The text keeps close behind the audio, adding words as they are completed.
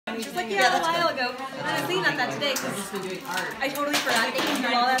she's like, yeah, a while ago. And I was thinking about that today because I totally forgot that you can do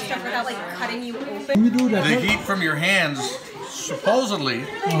all that stuff without like cutting you open. You do that. The heat from your hands supposedly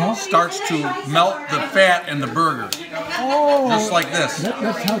starts to melt the fat in the burger. Oh, just like this.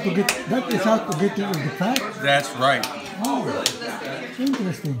 That's how to get. That is how to get the fat. That's right. Oh,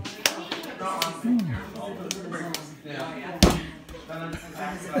 interesting.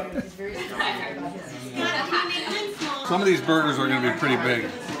 Some of these burgers are going to be pretty big.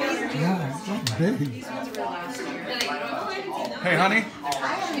 Yeah, it's big. Hey, honey.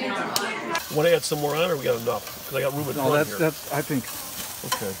 Want to add some more on, or we got enough? Because I got room in front here. That's. I think.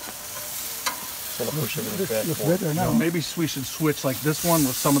 Okay. Just want to push everything back. Looks better now. Maybe we should switch like this one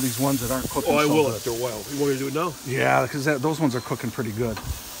with some of these ones that aren't cooking. Oh, I so will good. after a while. You want me to do it now? Yeah, because those ones are cooking pretty good.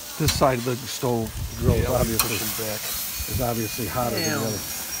 This side of the stove grill is obviously hotter than the other.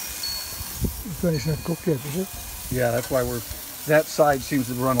 This one is not cooked yet, is it? Yeah, that's why that side seems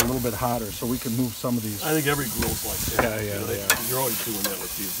to run a little bit hotter, so we can move some of these. I think every grill's like that. Yeah, they are. You're always doing that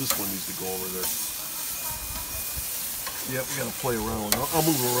with these. This one needs to go over there. Yeah, we got to play around. I'll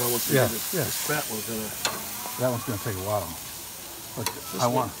move it around once we get it. This fat one's gonna. That one's gonna take a while. But I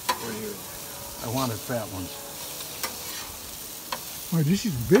want right here. I wanted fat ones. Oh, this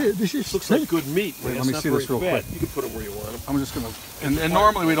is big. This looks like good meat. Wait, let me see this real quick. You can put them where you want them. I'm just gonna. And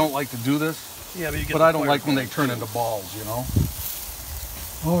normally we don't like to do this. Yeah, but I don't like when they turn into balls, you know.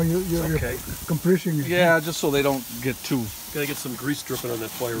 Oh, you're compressing it. Yeah, just so they don't get too. Gotta get some grease dripping on that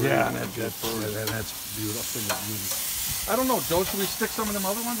fire. Yeah, that's beautiful. I don't know, Joe. Should we stick some of them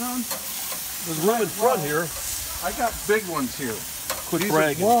other ones on? There's room in front here. I got big ones here. Quit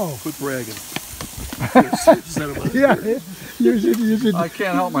bragging. Wow. Quit bragging. Yeah, you said. I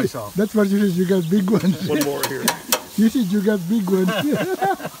can't help myself. That's what you said. You got big ones. One more here. You said you got big ones.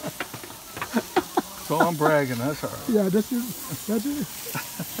 So I'm bragging. That's all right. Yeah, that's it.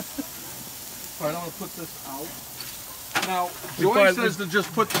 All right, I'm gonna put this out. Now, Joy says to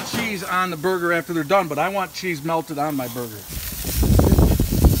just put the cheese on the burger after they're done, but I want cheese melted on my burger.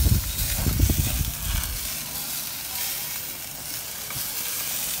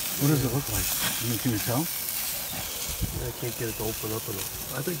 What does it look like? I mean, can you tell? I can't get it to open up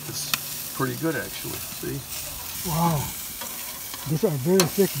enough. I think this is pretty good, actually. See? Wow. These are very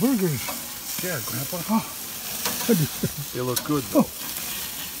thick burgers. Yeah, Grandpa. Oh. They look good, though.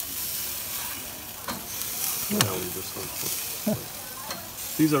 Now we just put,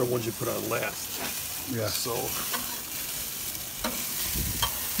 these are the ones you put on last. Yeah. So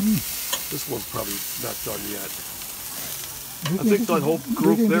this one's probably not done yet. I think that whole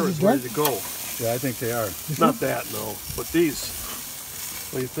group there is ready to go. Yeah, I think they are. Not that, no. But these.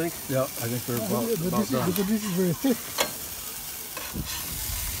 What do you think? Yeah, I think they're about done. But this is very thick.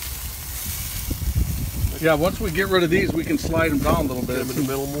 Yeah, once we get rid of these, we can slide them down a little bit. Get them in the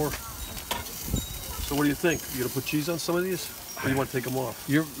middle more. So what do you think? You gonna put cheese on some of these? Or you want to take them off?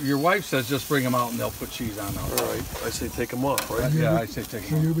 Your wife says just bring them out and they'll put cheese on them. All right. I say take them off, right? Yeah, I say take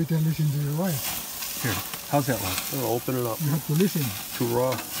them off. So you better listen to your wife. Here, how's that one? Oh, open it up. You have to listen. Too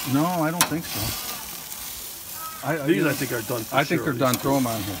raw. No, I don't think so. These I think are done for I think they're done. Throw them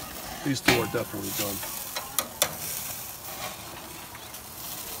on here. These two are definitely done.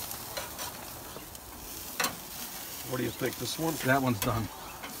 What do you think? This one? That one's done.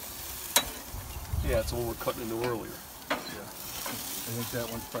 Yeah, it's the one we're cutting into earlier. Yeah. I think that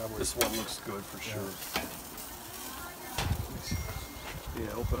one's probably... This one looks good for sure.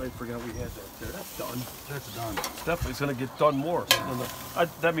 Yeah, I forgot we had that there. That's done. That's done. Definitely, it's going to get done more. So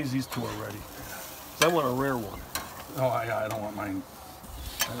that means these two are ready. So I want a rare one. Oh, I don't want mine.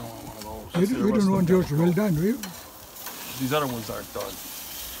 I don't want one of those. You don't want yours well done, do you? These other ones aren't done.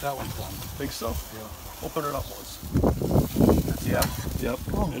 That one's done. Think so? Yeah. Open it up once. Yeah. Yep.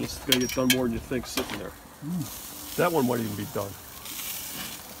 Oh. And it's going to get done more than you think sitting there. That one might even be done.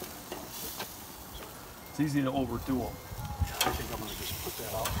 It's easy to overdo them. I think I'm going to just put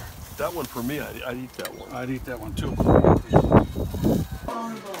that out there. That one for me, I'd eat that one. I'd eat that one too.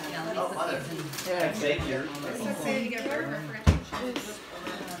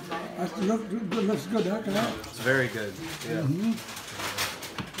 Looks good, huh? It's very good. Yeah.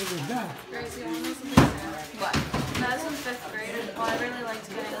 Look at that. What? When I was in 5th grade, well, I really liked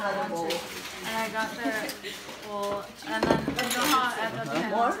getting elementary, and I got there, well, and then, you know how at the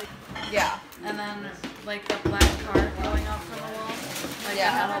time, Yeah. and then, like, the black card going up from the wall, like,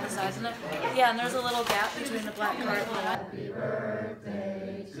 that had all the sides in it. Yeah, and there's a little gap between the black card and the white.